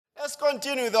Let's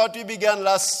continue with what we began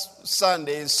last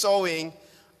Sunday, sowing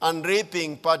and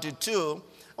reaping, part 2.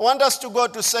 I want us to go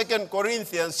to 2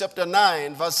 Corinthians chapter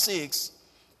 9, verse 6.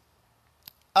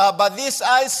 But this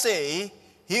I say,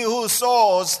 he who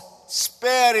sows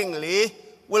sparingly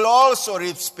will also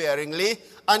reap sparingly,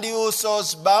 and he who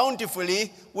sows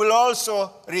bountifully will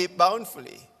also reap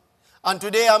bountifully. And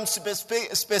today I'm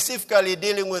specifically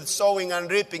dealing with sowing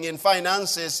and reaping in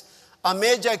finances, a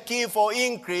major key for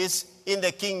increase in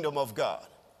the kingdom of God.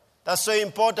 That's so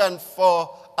important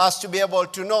for us to be able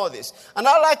to know this. And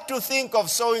I like to think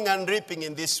of sowing and reaping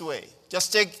in this way.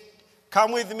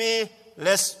 Come with me,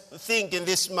 let's think in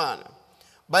this manner.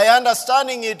 By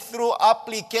understanding it through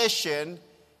application,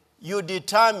 you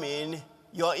determine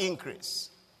your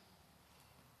increase.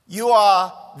 You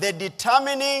are the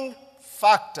determining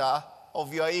factor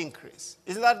of your increase.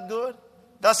 Isn't that good?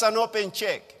 That's an open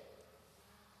check.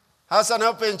 That's an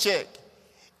open check.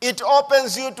 It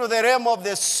opens you to the realm of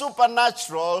the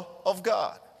supernatural of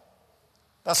God.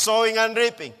 The sowing and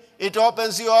reaping. It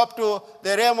opens you up to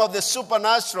the realm of the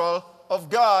supernatural of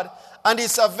God. And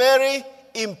it's a very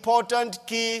important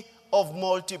key of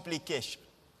multiplication.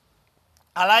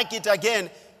 I like it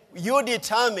again. You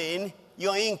determine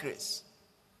your increase.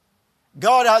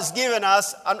 God has given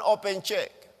us an open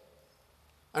check.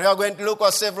 And we are going to look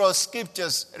at several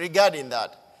scriptures regarding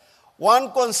that.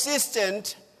 One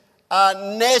consistent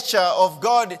nature of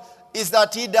God is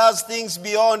that he does things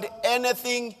beyond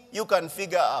anything you can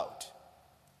figure out.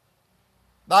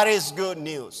 That is good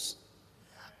news.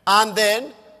 And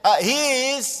then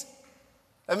he is,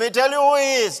 let me tell you who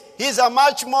he is. He's a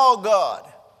much more God.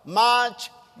 Much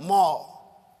more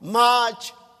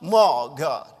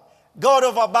God. God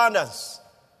of abundance.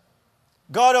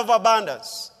 God of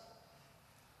abundance.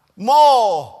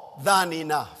 More than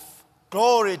enough.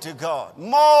 Glory to God.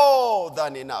 More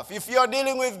than enough. If you're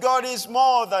dealing with God, it's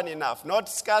more than enough. Not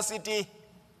scarcity,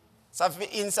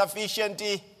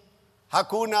 insufficiency,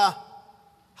 hakuna,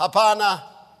 hapana.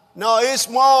 No, it's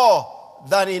more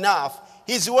than enough.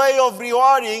 His way of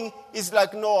rewarding is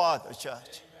like no other,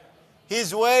 church.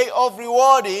 His way of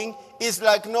rewarding is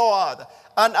like no other.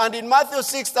 And in Matthew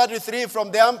 6:33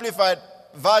 from the Amplified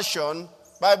Version,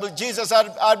 Bible, Jesus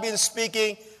had been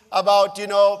speaking about,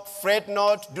 fret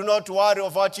not, do not worry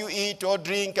of what you eat or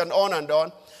drink, and on and on.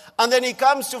 And then he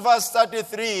comes to verse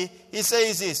 33, he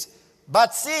says this,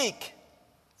 but seek,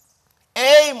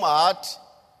 aim at,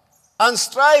 and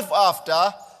strive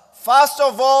after, first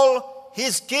of all,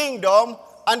 his kingdom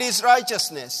and his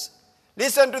righteousness.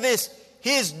 Listen to this.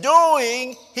 He's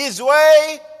doing his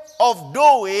way of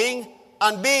doing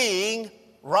and being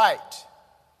right.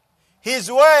 His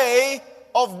way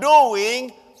of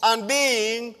doing and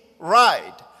being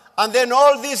right. And then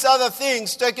all these other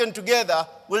things taken together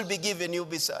will be given you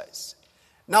besides.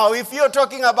 Now, if you're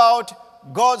talking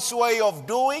about God's way of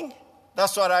doing,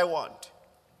 that's what I want.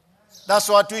 That's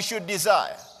what we should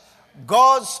desire.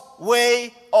 God's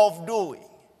way of doing.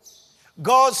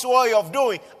 God's way of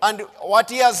doing. And what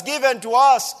he has given to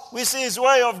us, we see his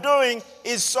way of doing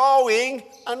is sowing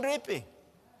and reaping.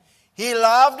 He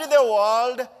loved the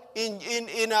world. In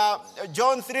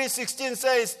John 3:16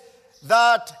 says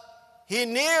that he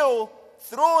knew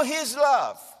through his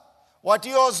love what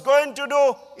he was going to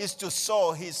do is to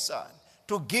sow his son,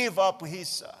 to give up his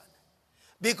son,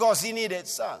 because he needed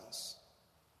sons.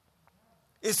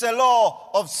 It's a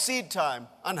law of seed time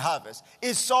and harvest.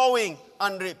 It's sowing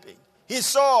and reaping. He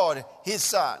sowed his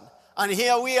son, and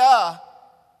here we are,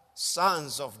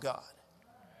 sons of God.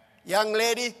 Young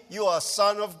lady, you are a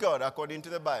son of God according to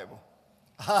the Bible.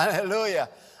 Hallelujah.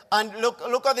 And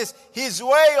look at this. His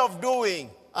way of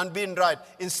doing and being right.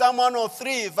 In Psalm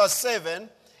 103, verse 7,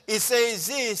 it says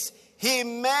this, he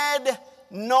made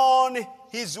known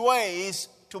his ways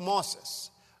to Moses.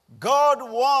 God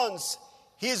wants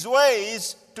his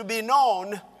ways to be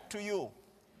known to you.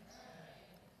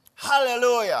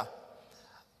 Hallelujah.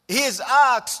 His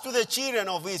acts to the children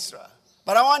of Israel.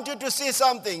 But I want you to see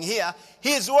something here.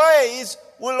 His ways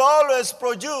will always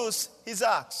produce his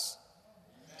acts.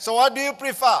 So what do you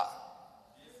prefer?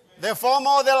 The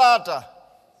former or the latter?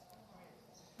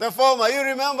 The former. You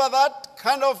remember that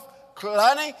kind of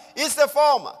planning? It's the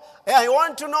former. I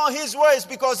want to know his ways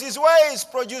because his ways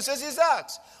produces his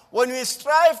acts. When we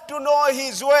strive to know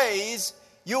his ways,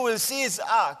 you will see his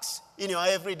acts in your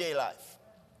everyday life.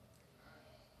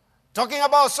 Talking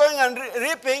about sowing and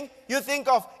reaping, you think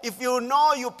of if you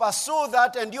know, you pursue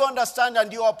that and you understand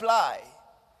and you apply.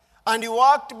 And you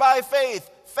walked by faith.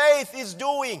 Faith is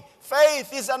doing.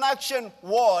 Faith is an action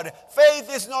word. Faith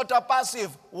is not a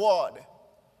passive word.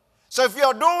 So if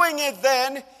you're doing it,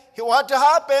 then what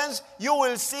happens? You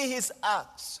will see his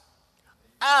acts.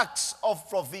 acts of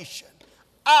provision,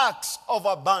 acts of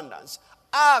abundance,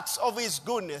 acts of his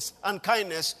goodness and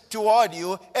kindness toward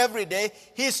you every day,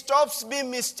 he stops being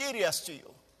mysterious to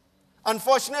you.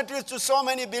 Unfortunately, to so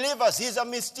many believers, he's a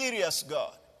mysterious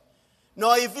God.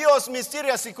 No, if he was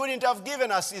mysterious, he couldn't have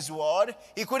given us his word.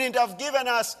 He couldn't have given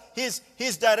us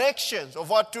his directions of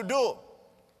what to do.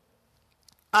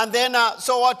 And then,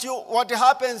 so what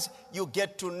happens? You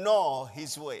get to know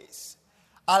his ways.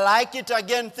 I like it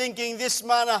again, thinking this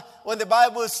manner, when the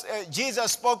Bible,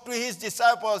 Jesus spoke to his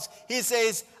disciples, he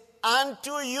says,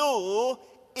 unto you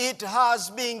it has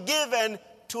been given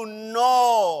to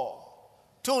know.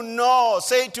 To know,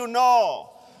 say to know.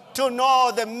 To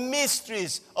know the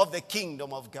mysteries of the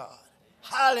kingdom of God.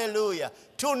 Hallelujah.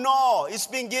 To know, it's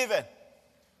been given.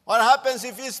 What happens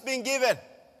if it's been given?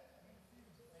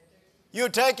 You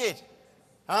take it.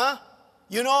 Huh?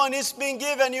 You know, when it's been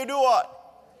given, you do what?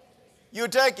 You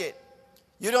take it.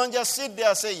 You don't just sit there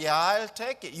and say, yeah, I'll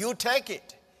take it. You take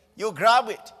it. You grab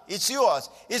it. It's yours.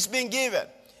 It's been given.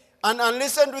 And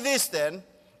listen to this then.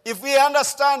 If we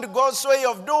understand God's way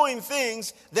of doing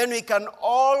things, then we can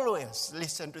always,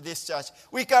 listen to this, church,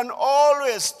 we can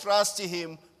always trust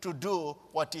him to do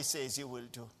what he says he will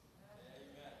do.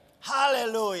 Amen.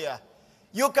 Hallelujah.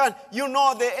 You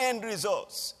know the end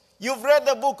results. You've read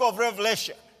the book of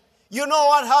Revelation. You know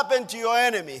what happened to your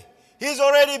enemy. He's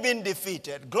already been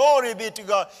defeated. Glory be to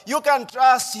God. You can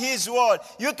trust his word.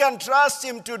 You can trust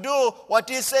him to do what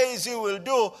he says he will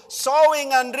do.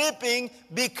 Sowing and reaping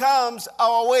becomes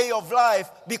our way of life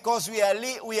because we are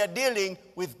dealing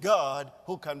with God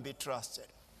who can be trusted.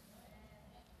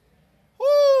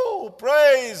 Woo!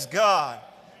 Praise God.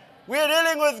 We're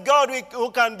dealing with God who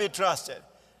can be trusted.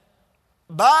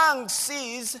 Banks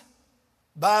cease.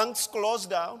 Banks close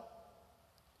down.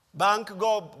 Bank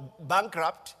go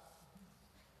bankrupt.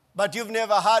 But you've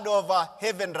never heard of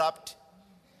heaven wrapped.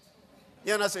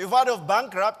 You know, so you've heard of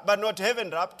bankrupt, but not heaven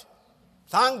wrapped.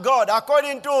 Thank God,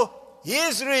 according to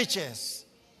his riches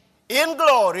in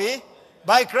glory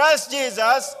by Christ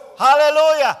Jesus.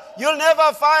 Hallelujah. You'll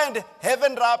never find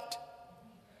heaven wrapped.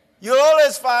 You'll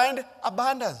always find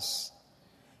abundance.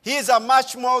 He's a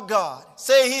much more God.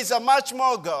 Say, he's a much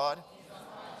more God.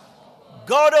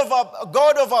 God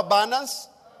of abundance.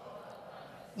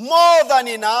 More than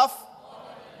enough.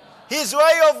 His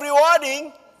way of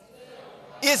rewarding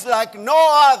is like no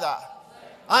other.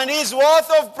 And his worth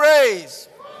of praise.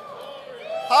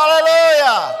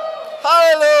 Hallelujah.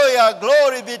 Hallelujah.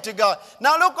 Glory be to God.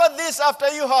 Now look at this after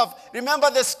you have. Remember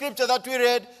the scripture that we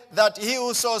read, that he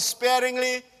who sows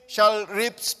sparingly shall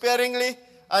reap sparingly,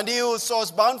 and he who sows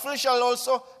bountifully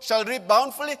shall reap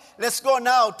bountifully. Let's go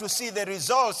now to see the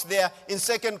results there in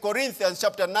 2 Corinthians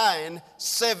chapter 9,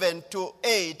 7 to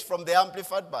 8 from the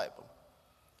Amplified Bible.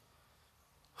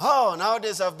 Oh,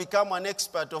 nowadays I've become an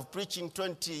expert of preaching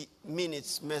 20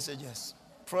 minutes messages.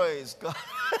 Praise God.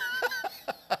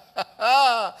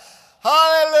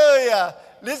 Hallelujah.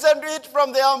 Listen to it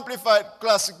from the Amplified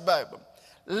Classic Bible.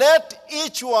 Let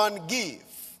each one give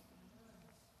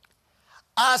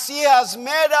as he has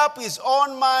made up his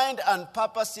own mind and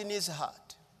purpose in his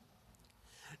heart,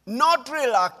 not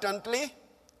reluctantly,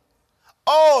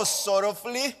 or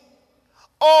sorrowfully,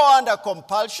 or under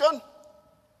compulsion.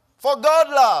 For God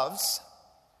loves,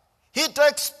 he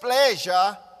takes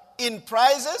pleasure in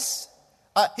prizes.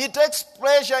 He takes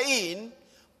pleasure in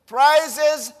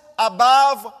prizes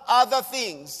above other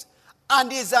things,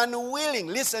 and is unwilling,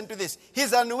 listen to this,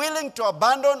 he's unwilling to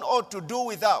abandon or to do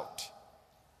without.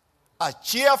 A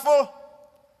cheerful,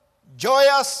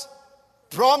 joyous,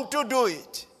 prompt to do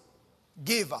it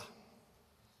giver.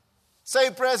 Say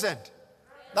present.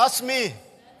 That's me.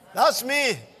 That's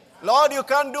me. Lord, you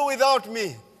can't do without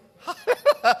me.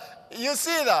 You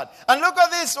see that? And look at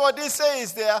this, what he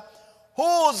says there.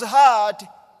 Whose heart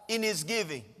in his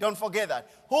giving. Don't forget that.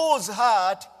 Whose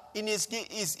heart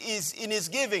is in his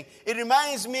giving. It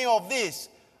reminds me of this.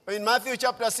 In Matthew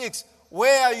chapter 6.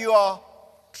 Where your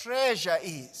treasure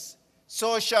is,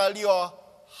 so shall your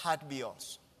heart be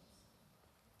also.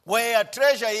 Where your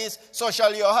treasure is, so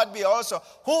shall your heart be also.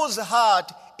 Whose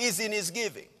heart is in his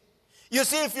giving. You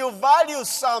see, if you value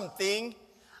something,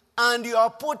 and you are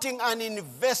putting an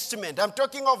investment. I'm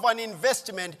talking of an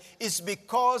investment. It's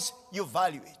because you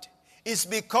value it. It's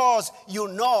because you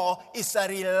know it's a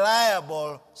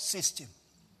reliable system.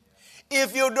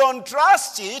 If you don't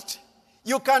trust it,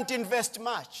 you can't invest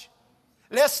much.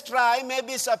 Let's try,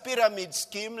 maybe it's a pyramid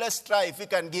scheme. Let's try if we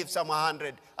can give some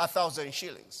 1,000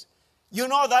 shillings. You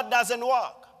know that doesn't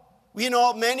work. We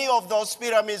know many of those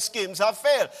pyramid schemes have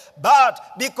failed. But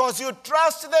because you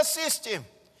trust the system,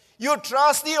 you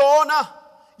trust the owner,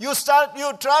 you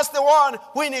trust the one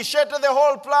who initiated the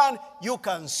whole plan, you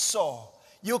can sow.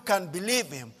 You can believe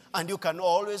him, and you can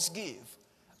always give.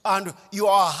 And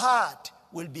your heart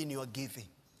will be in your giving.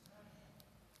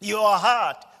 Your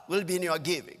heart will be in your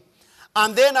giving.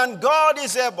 And God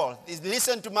is able.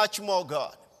 Listen to much more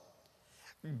God.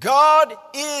 God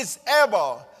is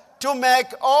able to make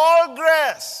all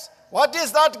grace. What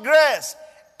is that grace?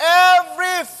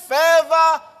 Every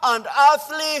favor and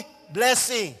earthly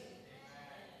blessing.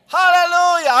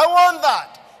 Hallelujah. I want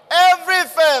that. Every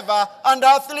favor and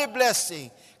earthly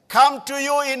blessing come to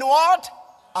you in what?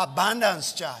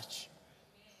 Abundance, church.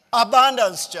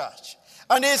 Abundance, church.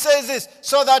 And he says this,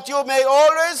 so that you may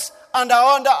always, under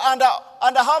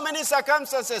how many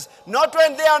circumstances? Not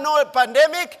when there are no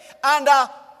pandemic, under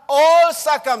all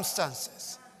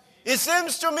circumstances. It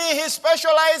seems to me he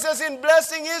specializes in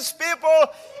blessing his people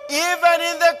even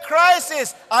in the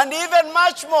crisis, and even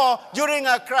much more during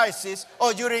a crisis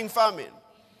or during famine.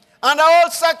 Under all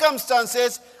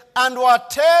circumstances, and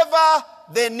whatever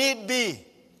the need be.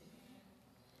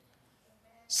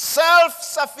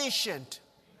 Self-sufficient.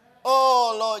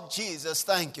 Oh, Lord Jesus,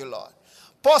 thank you, Lord.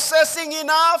 Possessing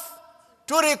enough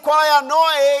to require no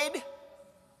aid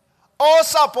or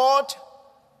support,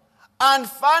 and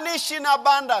furnish in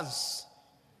abundance.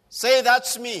 Say,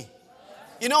 that's me.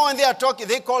 You know, when they are talking,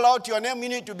 they call out your name, you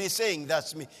need to be saying,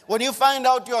 that's me. When you find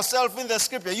out yourself in the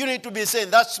scripture, you need to be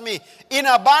saying, that's me. In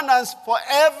abundance for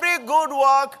every good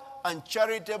work and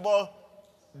charitable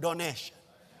donation.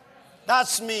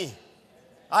 That's me.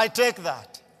 I take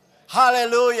that.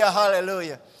 Hallelujah,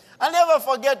 hallelujah. I'll never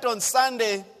forget on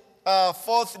Sunday,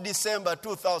 4th December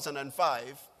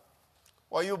 2005.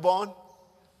 Were you born?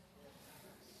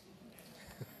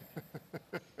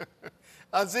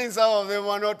 I'm seeing some of them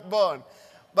were not born.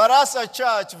 But as a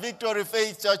church, Victory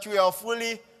Faith Church, we are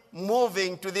fully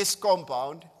moving to this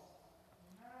compound.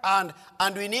 And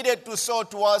we needed to sow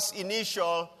towards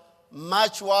initial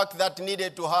much work that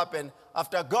needed to happen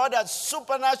after God had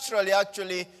supernaturally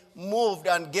actually moved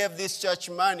and gave this church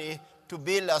money to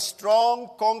build a strong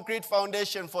concrete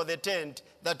foundation for the tent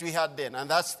that we had then. And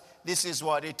this is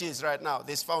what it is right now,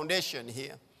 this foundation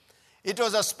here. It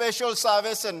was a special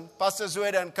service, and Pastor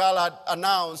Zwed and Carl had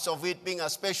announced of it being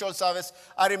a special service.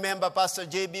 I remember Pastor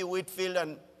J.B. Whitfield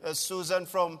and Miss Susan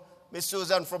from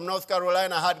North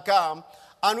Carolina had come,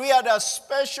 and we had a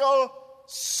special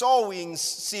sowing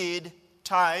seed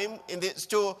time in this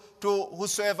to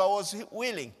whosoever was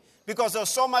willing, because there was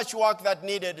so much work that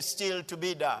needed still to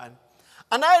be done.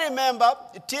 And I remember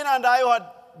Tina and I had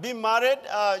been married,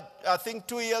 I think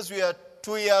 2 years. We are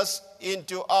 2 years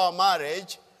into our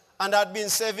marriage, and had been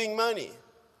saving money.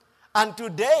 And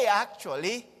today,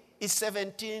 actually, is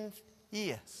 17th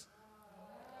years.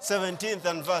 17th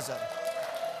anniversary.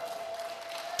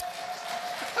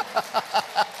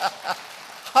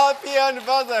 Happy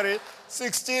anniversary,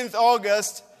 16th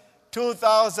August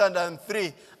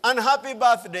 2003. And happy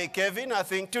birthday, Kevin. I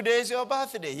think today is your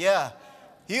birthday. Yeah.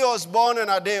 He was born on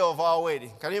a day of our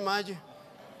wedding. Can you imagine?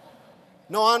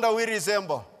 No wonder we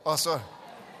resemble. Oh, sorry.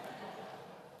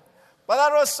 But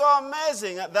that was so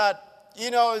amazing that,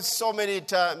 so many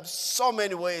times, so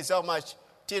many ways how much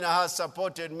Tina has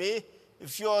supported me.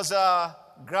 If she was a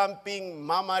grumping,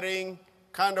 murmuring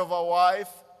kind of a wife,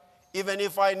 even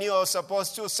if I knew I was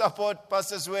supposed to support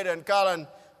Pastors Wade and Carl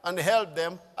and help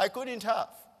them, I couldn't have.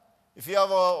 If you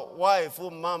have a wife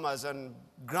who murmurs and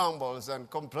grumbles and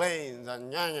complains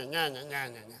and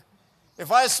if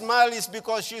I smile, it's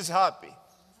because she's happy.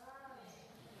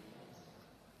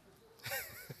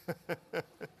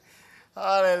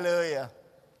 Hallelujah.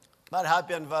 But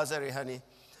happy anniversary, honey.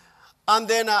 And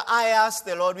then I asked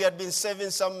the Lord, we had been saving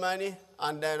some money,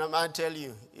 and then I tell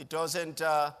you, it wasn't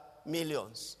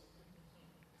millions.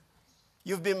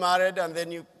 You've been married, and then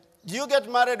do you get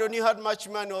married when you had much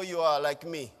money, or you are like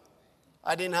me?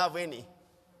 I didn't have any.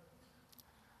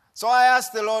 So I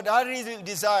asked the Lord, I really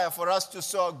desire for us to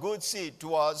sow a good seed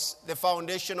towards the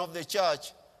foundation of the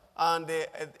church and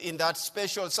in that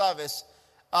special service.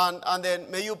 And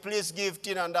then may you please give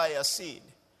Tina and I a seed.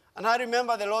 And I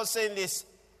remember the Lord saying this,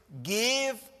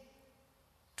 give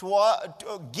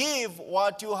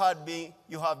what you have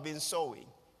been sowing.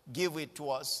 Give it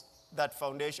towards that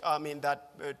foundation,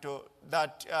 to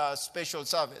that special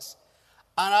service.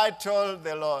 And I told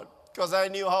the Lord, because I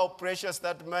knew how precious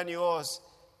that money was,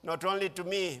 not only to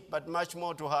me, but much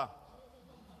more to her.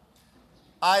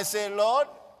 I said, Lord,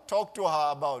 talk to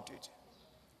her about it.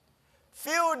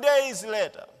 Few days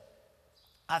later,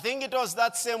 I think it was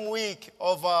that same week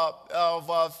of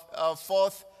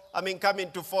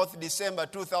coming to 4th December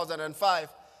 2005,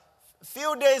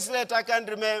 few days later, I can't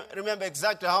remember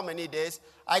exactly how many days,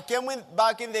 I came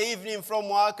back in the evening from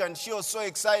work and she was so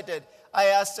excited. I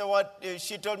asked her what,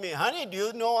 she told me, honey, do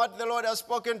you know what the Lord has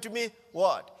spoken to me?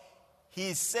 What?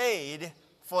 He said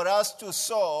for us to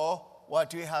sow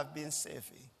what we have been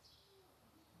saving.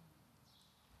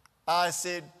 I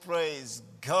said, praise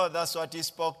God, that's what he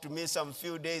spoke to me some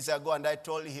few days ago, and I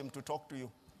told him to talk to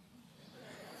you.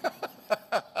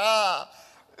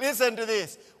 Listen to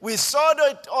this. We sowed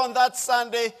it on that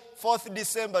Sunday, 4th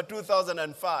December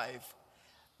 2005.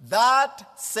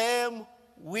 That same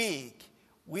week,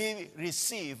 we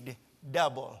received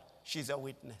double. She's a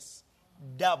witness.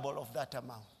 Double of that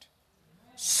amount.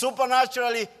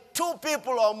 Supernaturally, 2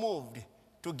 people are moved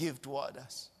to give toward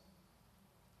us.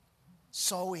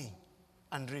 Sowing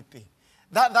and reaping.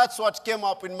 That's what came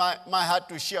up in my heart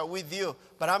to share with you.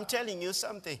 But I'm telling you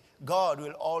something. God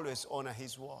will always honor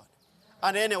his word.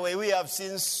 And anyway, we have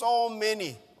seen so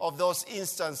many of those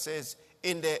instances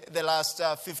in the last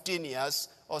 15 years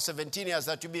or 17 years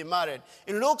that you've been married.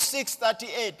 In Luke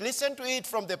 6:38, listen to it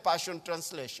from the Passion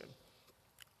Translation.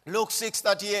 Luke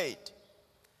 6:38.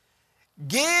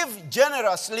 Give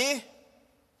generously,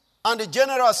 and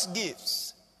generous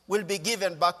gifts will be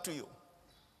given back to you.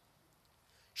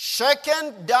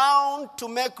 Shaken down to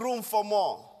make room for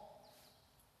more.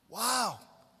 Wow.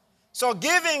 So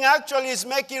giving actually is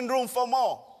making room for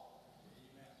more.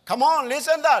 Come on,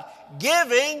 listen to that.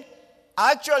 Giving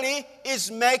actually is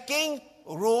making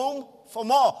room for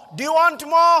more. Do you want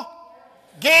more?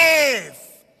 Give.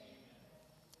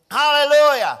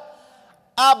 Hallelujah.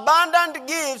 Abundant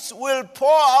gifts will pour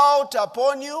out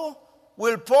upon you,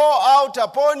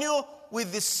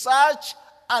 with such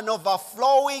an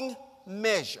overflowing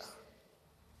measure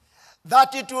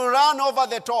that it will run over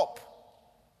the top.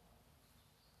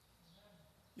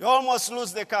 You almost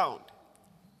lose the count.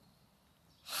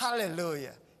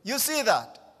 Hallelujah. You see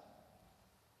that?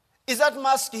 Is that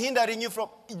mask hindering you from?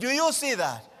 Do you see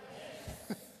that?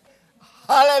 Yes.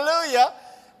 Hallelujah.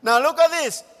 Now look at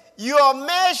this. Your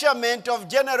measurement of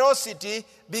generosity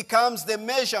becomes the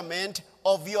measurement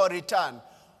of your return.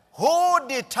 Who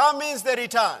determines the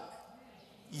return?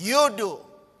 You do.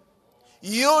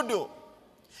 You do.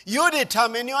 You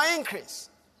determine your increase.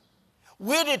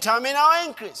 We determine our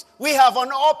increase. We have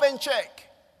an open check.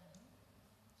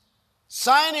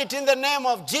 Sign it in the name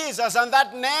of Jesus, and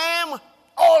that name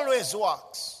always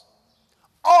works.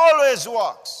 Always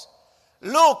works.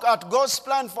 Look at God's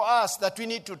plan for us that we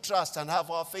need to trust and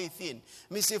have our faith in.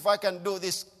 Let me see if I can do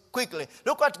this quickly.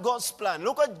 Look at God's plan.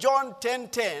 Look at John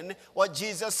 10:10, what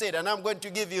Jesus said. And I'm going to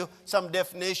give you some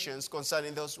definitions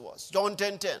concerning those words. John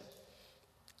 10:10.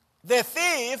 The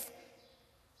thief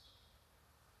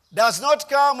does not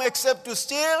come except to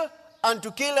steal and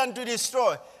to kill and to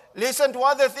destroy. Listen to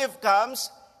what the thief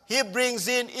comes. He brings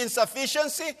in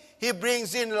insufficiency. He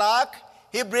brings in lack.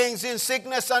 He brings in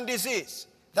sickness and disease.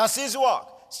 That's his work.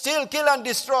 Steal, kill, and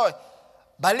destroy.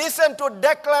 But listen to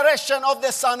declaration of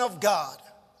the Son of God.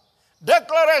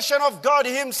 Declaration of God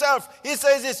himself. He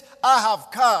says this, I have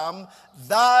come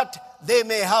that they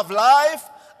may have life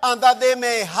and that they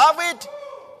may have it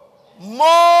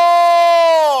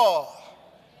more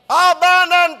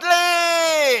abundantly.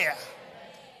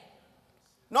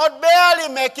 Not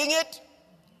barely making it.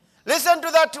 Listen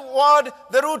to that word,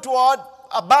 the root word,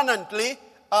 abundantly.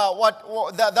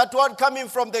 That word coming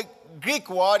from the Greek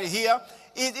word here.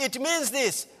 It means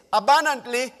this,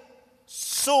 abundantly,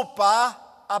 super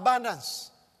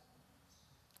abundance.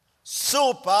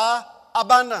 Super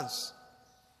abundance.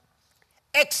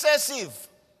 Excessive.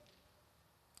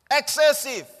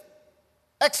 Excessive.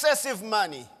 Excessive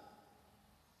money.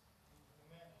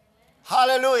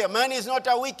 Hallelujah. Money is not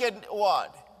a wicked word.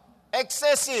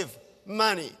 Excessive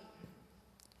money.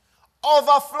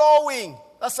 Overflowing.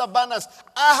 That's abundance.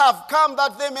 I have come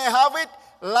that they may have it,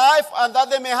 life, and that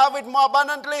they may have it more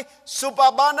abundantly.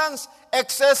 Superabundance,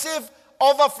 excessive,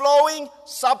 overflowing,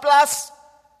 surplus.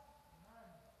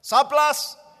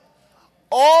 Surplus.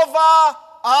 Over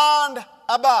and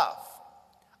above.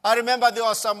 I remember there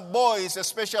were some boys,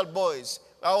 special boys.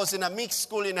 I was in a mixed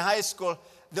school in high school.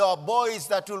 There were boys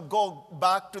that will go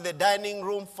back to the dining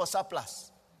room for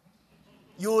surplus.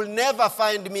 You will never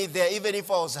find me there, even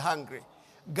if I was hungry.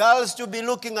 Girls to be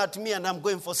looking at me and I'm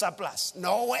going for surplus.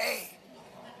 No way.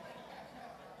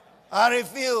 I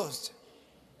refused.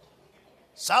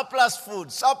 Surplus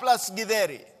food, surplus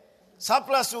githeri,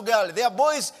 surplus ugali. There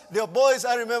are boys,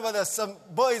 I remember there's some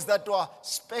boys that were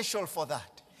special for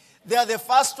that. They are the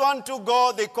first one to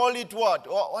go. They call it what?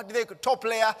 What do they call? Top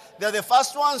layer. They are the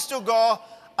first ones to go.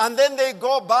 And then they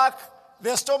go back.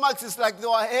 Their stomachs is like they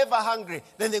were ever hungry.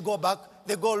 Then they go back.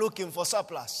 They go looking for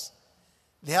surplus.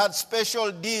 They had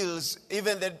special deals,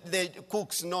 even the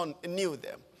cooks knew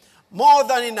them. More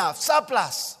than enough,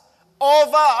 surplus,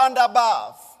 over and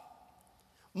above.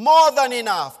 More than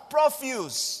enough,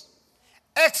 profuse,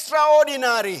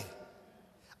 extraordinary,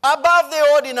 above the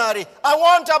ordinary. I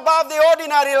want above the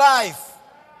ordinary life.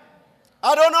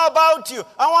 I don't know about you.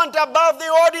 I want above the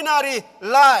ordinary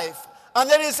life. And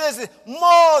then he says,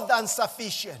 more than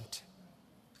sufficient.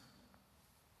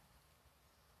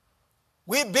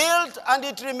 We built and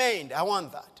it remained. I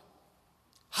want that.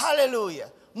 Hallelujah.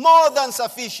 More than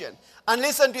sufficient. And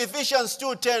listen to Ephesians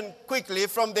 2:10 quickly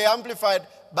from the Amplified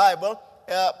Bible.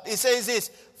 It says this,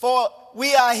 for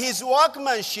we are his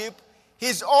workmanship,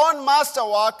 his own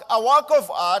masterwork, a work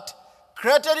of art,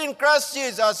 created in Christ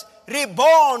Jesus,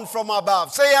 reborn from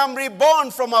above. Say, I'm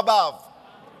reborn from above.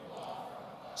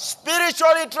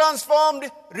 Spiritually transformed,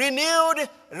 renewed,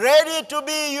 ready to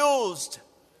be used.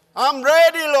 I'm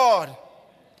ready, Lord.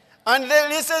 And then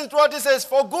listen to what it says,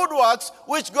 for good works,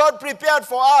 which God prepared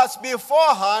for us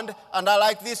beforehand, and I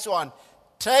like this one,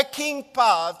 taking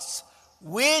paths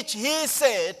which he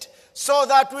set, so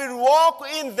that we walk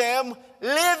in them,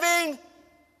 living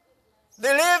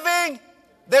the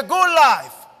good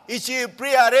life, which he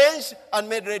prearranged and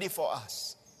made ready for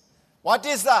us. What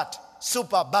is that?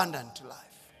 Superabundant life.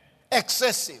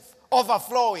 Excessive,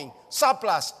 overflowing,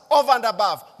 surplus, over and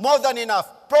above, more than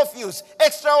enough, profuse,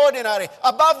 extraordinary,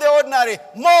 above the ordinary,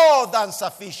 more than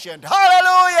sufficient.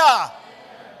 Hallelujah!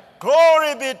 Amen.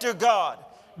 Glory be to God.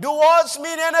 Do words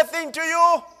mean anything to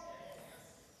you?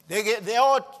 They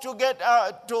ought to get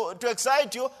to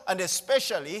excite you, and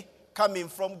especially coming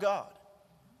from God.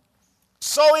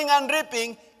 Sowing and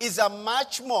reaping is a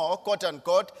much more, quote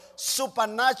unquote,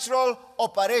 supernatural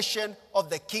operation of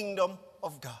the kingdom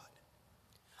of God.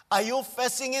 Are you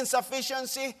facing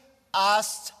insufficiency?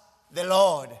 Ask the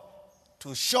Lord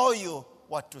to show you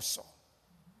what to sow.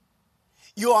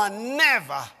 You are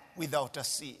never without a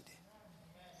seed.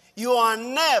 You are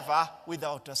never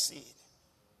without a seed.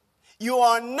 You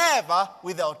are never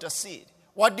without a seed.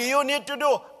 What do you need to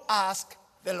do? Ask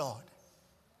the Lord.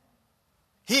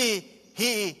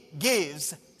 He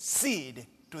gives seed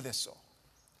to the soul.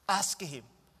 Ask him.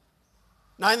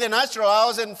 Now in the natural, I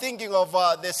wasn't thinking of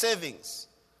the savings.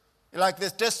 Like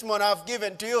this testimony I've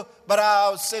given to you, but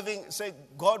I was saying,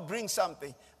 God bring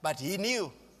something. But he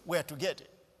knew where to get it.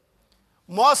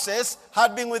 Moses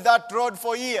had been with that rod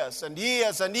for years and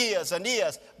years and years and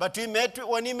years. But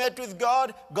when he met with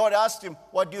God, God asked him,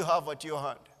 what do you have at your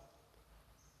hand?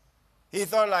 He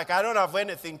thought I don't have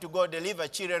anything to go deliver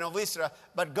children of Israel.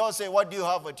 But God said, what do you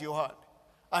have at your hand?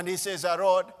 And he says, a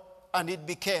rod, and it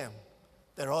became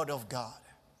the rod of God.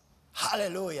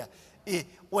 Hallelujah.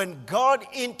 When God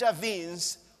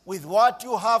intervenes with what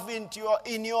you have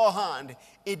in your hand,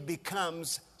 it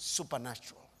becomes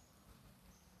supernatural.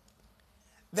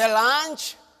 The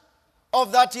lunch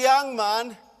of that young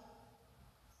man,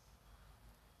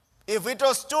 if it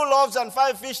was 2 loaves and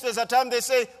 5 fish, there's a time they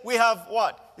say, we have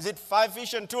what? Is it 5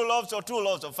 fish and 2 loaves or 2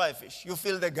 loaves of 5 fish? You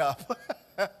fill the gap.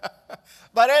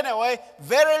 But anyway,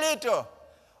 very little.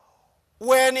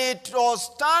 When it was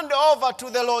turned over to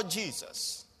the Lord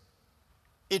Jesus,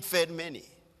 it fed many.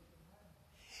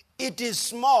 It is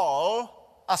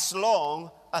small as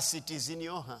long as it is in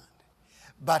your hand.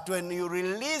 But when you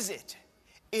release it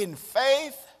in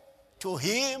faith to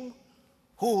him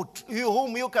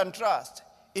whom you can trust,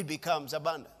 it becomes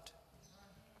abundant.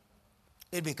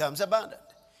 It becomes abundant.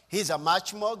 He's a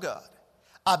much more God.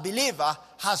 A believer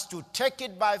has to take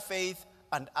it by faith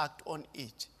and act on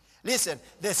it. Listen,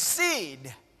 the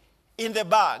seed in the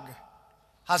bag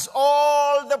has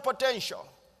all the potential,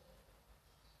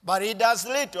 but it does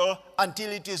little until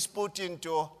it is put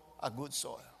into a good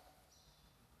soil.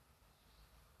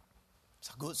 It's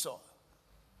a good soil.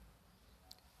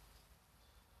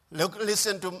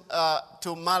 Listen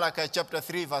to Malachi chapter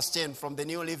 3 verse 10 from the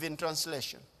New Living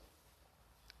Translation.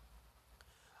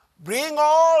 Bring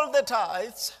all the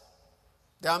tithes,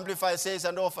 the Amplified says,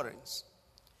 and offerings,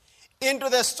 into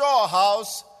the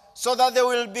storehouse so that there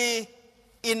will be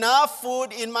enough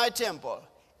food in my temple.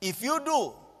 If you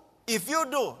do,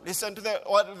 listen to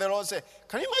what the Lord said.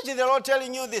 Can you imagine the Lord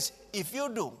telling you this? If you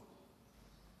do.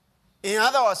 In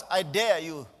other words, I dare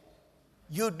you.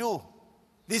 You do.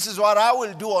 This is what I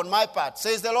will do on my part,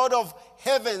 says the Lord of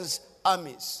heaven's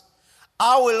armies.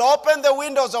 I will open the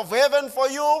windows of heaven for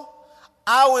you.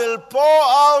 I will pour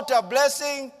out a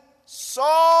blessing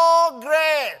so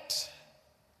great.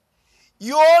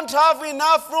 You won't have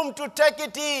enough room to take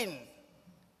it in.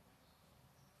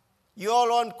 You all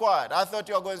weren't quiet. I thought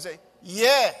you were going to say,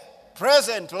 yeah,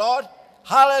 present, Lord.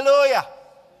 Hallelujah.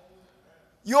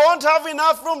 You won't have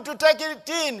enough room to take it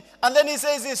in. And then he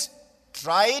says this,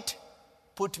 try it,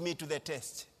 put me to the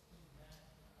test.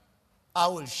 I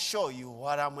will show you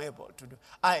what I'm able to do.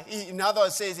 In other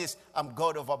words, says this, I'm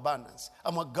God of abundance.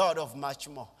 I'm a God of much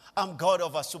more. I'm God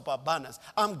of a superabundance.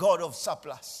 I'm God of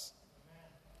surplus.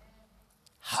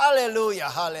 Hallelujah,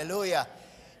 hallelujah.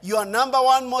 Your number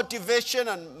one motivation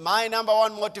and my number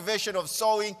one motivation of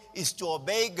sowing is to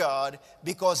obey God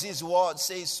because his word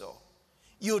says so.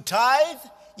 You tithe,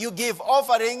 you give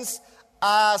offerings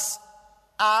as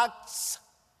acts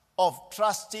of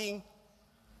trusting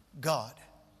God.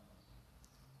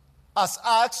 As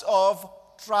acts of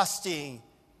trusting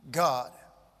God.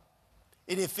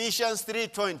 In Ephesians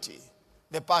 3:20,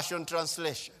 the Passion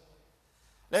Translation.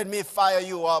 Let me fire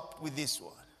you up with this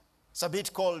one. It's a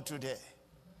bit cold today.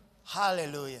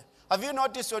 Hallelujah. Have you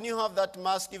noticed when you have that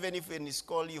mask, even if it's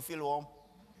cold, you feel warm?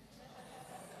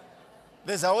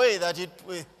 There's a way that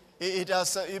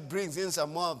it brings in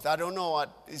some warmth. I don't know what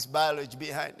is biology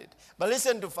behind it. But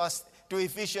listen to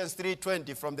Ephesians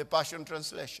 3:20 from the Passion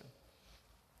Translation.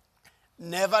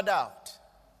 Never doubt.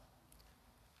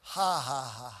 Ha,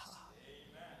 ha, ha, ha.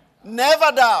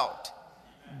 Never doubt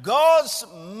God's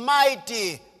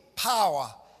mighty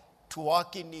power to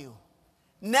work in you.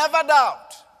 Never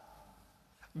doubt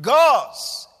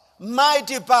God's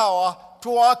mighty power to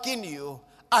work in you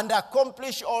and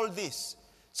accomplish all this.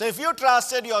 So if you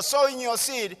trusted, you're sowing your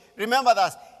seed, remember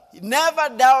that.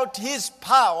 Never doubt his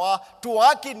power to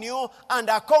work in you and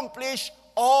accomplish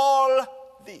all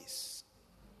this.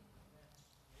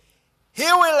 He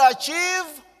will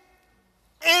achieve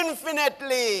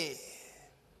infinitely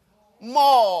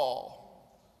more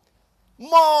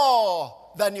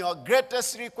than your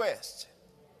greatest request.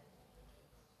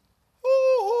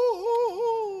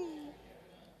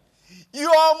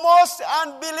 Your most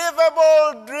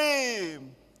unbelievable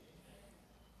dream.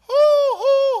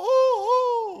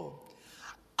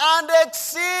 And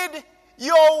exceed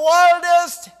your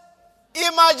wildest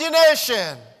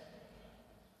imagination.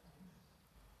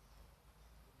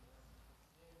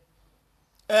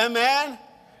 Amen.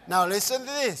 Now listen to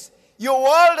this. Your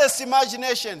wildest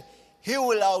imagination, he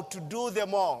will outdo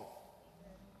them all.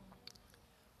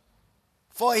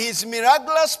 For his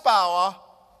miraculous power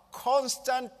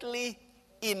constantly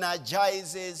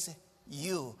energizes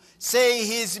you. Say,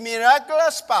 his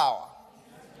miraculous power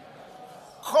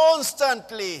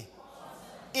constantly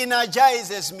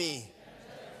energizes me.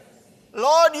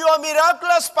 Lord, your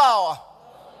miraculous power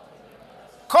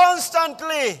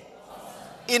constantly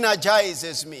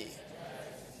energizes me.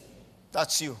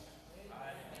 That's you.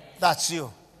 That's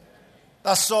you.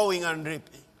 That's sowing and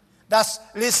reaping.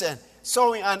 Listen,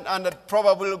 sowing and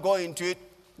probably will go into it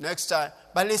next time.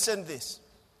 But listen to this.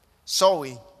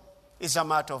 Sowing is a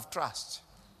matter of trust.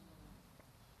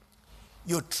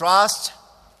 You trust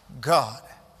God.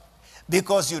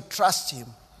 Because you trust him,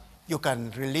 you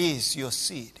can release your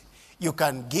seed. You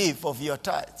can give of your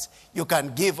tithes. You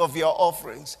can give of your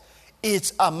offerings.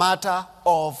 It's a matter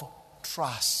of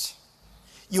trust.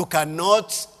 You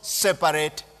cannot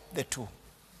separate the two.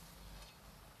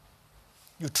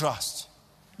 You trust.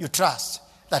 You trust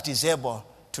that he's able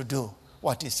to do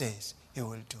what he says he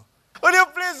will do. Would you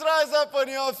please rise up on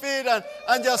your feet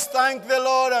and just thank the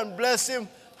Lord and bless him?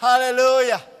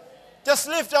 Hallelujah. Just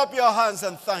lift up your hands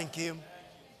and thank him.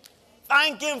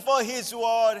 Thank him for his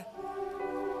word.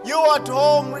 You at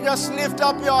home, just lift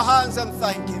up your hands and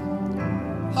thank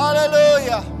him.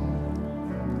 Hallelujah.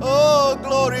 Oh,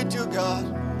 glory to God.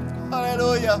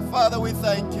 Hallelujah. Father, we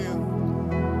thank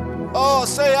you. Oh,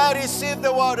 say, I receive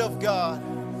the word of God.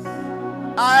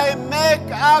 I make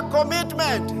a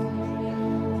commitment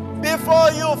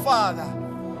before you, Father,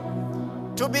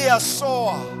 to be a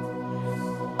sower.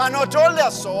 And not only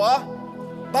a sower,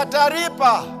 but a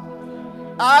reaper.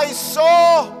 I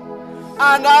sow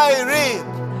and I reap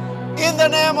in the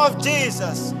name of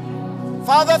Jesus.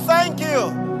 Father, thank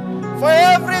you for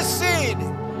every seed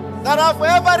that I've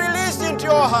ever released into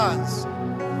your hands.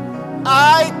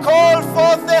 I call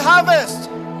forth the harvest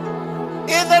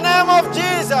in the name of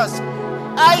Jesus.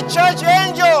 I charge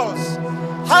angels,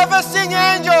 harvesting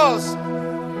angels,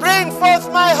 bring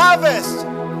forth my harvest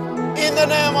in the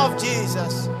name of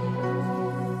Jesus.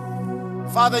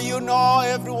 Father, you know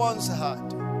everyone's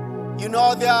heart. You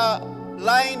know they are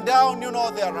lying down, you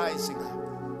know they are rising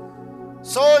up.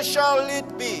 So shall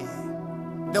it be.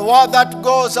 The word that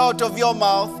goes out of your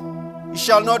mouth, it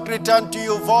shall not return to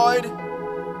you void,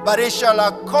 but it shall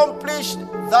accomplish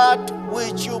that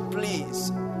which you please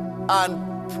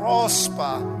and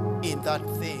prosper in that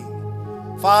thing.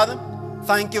 Father,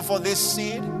 thank you for this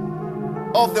seed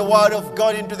of the word of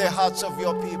God into the hearts of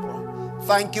your people.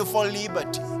 Thank you for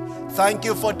liberty. Thank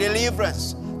you for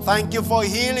deliverance. Thank you for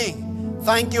healing.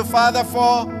 Thank you, Father,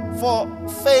 for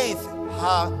faith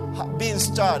being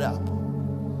stirred up.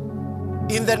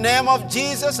 In the name of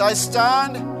Jesus, I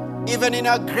stand even in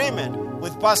agreement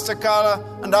with Pastor Carla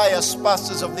and I as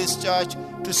pastors of this church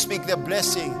to speak the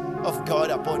blessing of God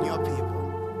upon your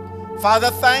people.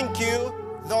 Father, thank you.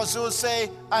 Those who say,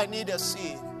 I need a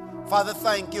seed. Father,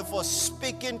 thank you for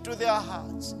speaking to their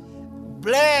hearts.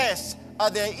 Blessed are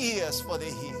their ears, for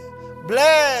they hear.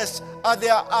 Blessed are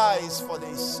their eyes, for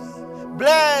they see.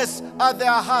 Blessed are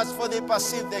their hearts, for they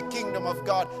perceive the kingdom of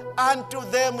God. Unto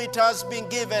them it has been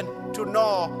given to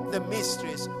know the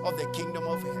mysteries of the kingdom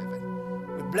of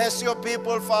heaven. We bless your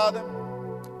people, Father,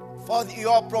 for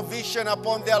your provision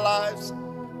upon their lives.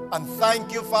 And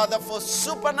thank you, Father, for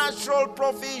supernatural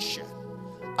provision.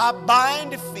 I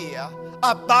bind fear,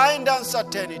 I bind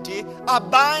uncertainty, I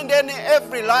bind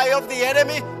every lie of the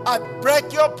enemy. I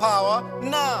break your power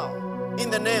now in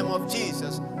the name of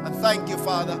Jesus. And thank you,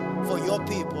 Father, for your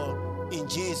people. In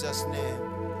Jesus' name,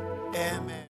 amen.